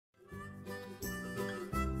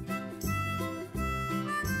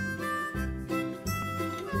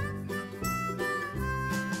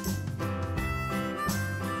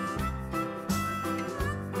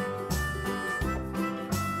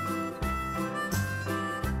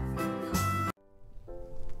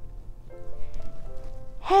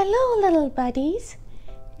Hello little buddies,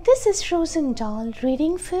 this is Frozendoll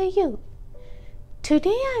reading for you.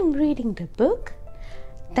 Today I'm reading the book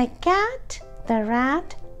The Cat, the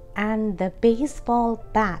Rat and the Baseball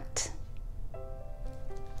Bat.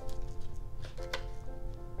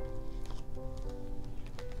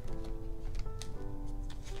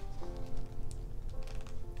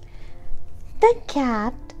 The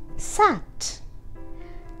cat sat.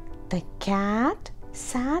 The cat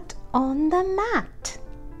sat on the mat.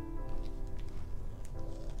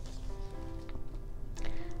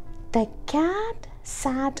 The cat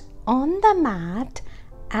sat on the mat,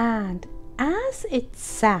 and as it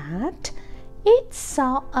sat, it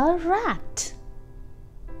saw a rat.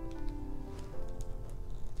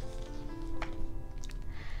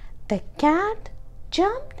 The cat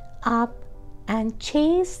jumped up and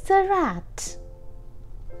chased the rat.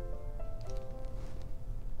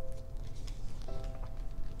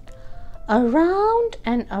 Around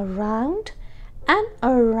and around and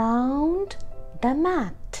around the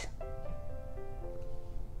mat.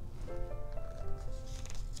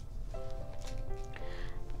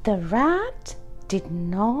 The rat did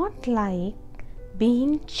not like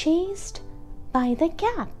being chased by the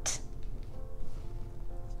cat.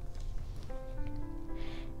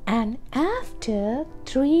 And after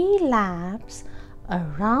 3 laps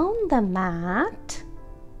around the mat,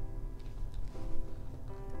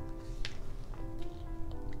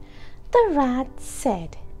 the rat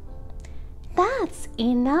said, "That's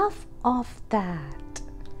enough of that."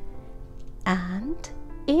 And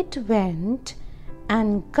it went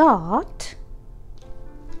and got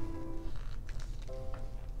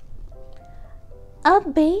a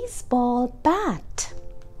baseball bat.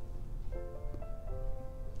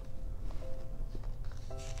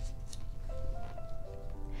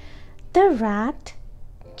 The rat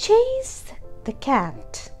chased the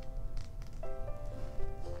cat.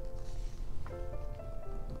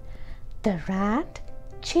 The rat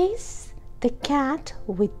chased the cat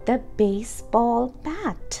with the baseball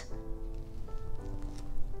bat.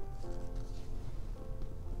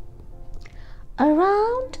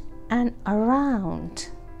 Around and around.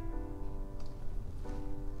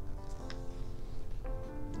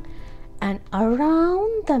 And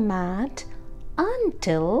around the mat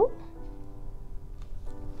until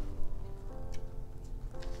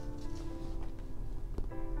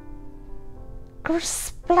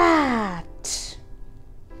splat!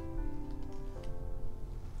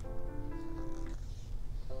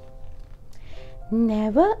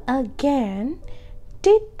 Never again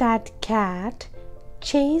did that cat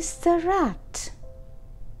chase the rat.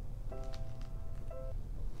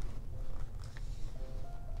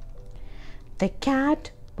 The cat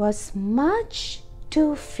was much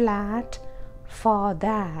too flat for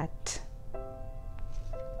that.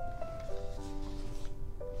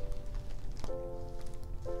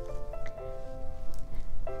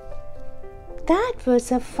 That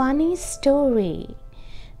was a funny story.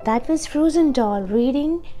 That was Frozendoll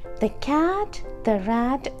reading The Cat, the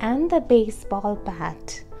Rat and the Baseball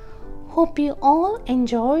Bat. Hope you all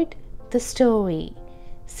enjoyed the story.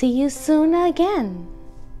 See you soon again.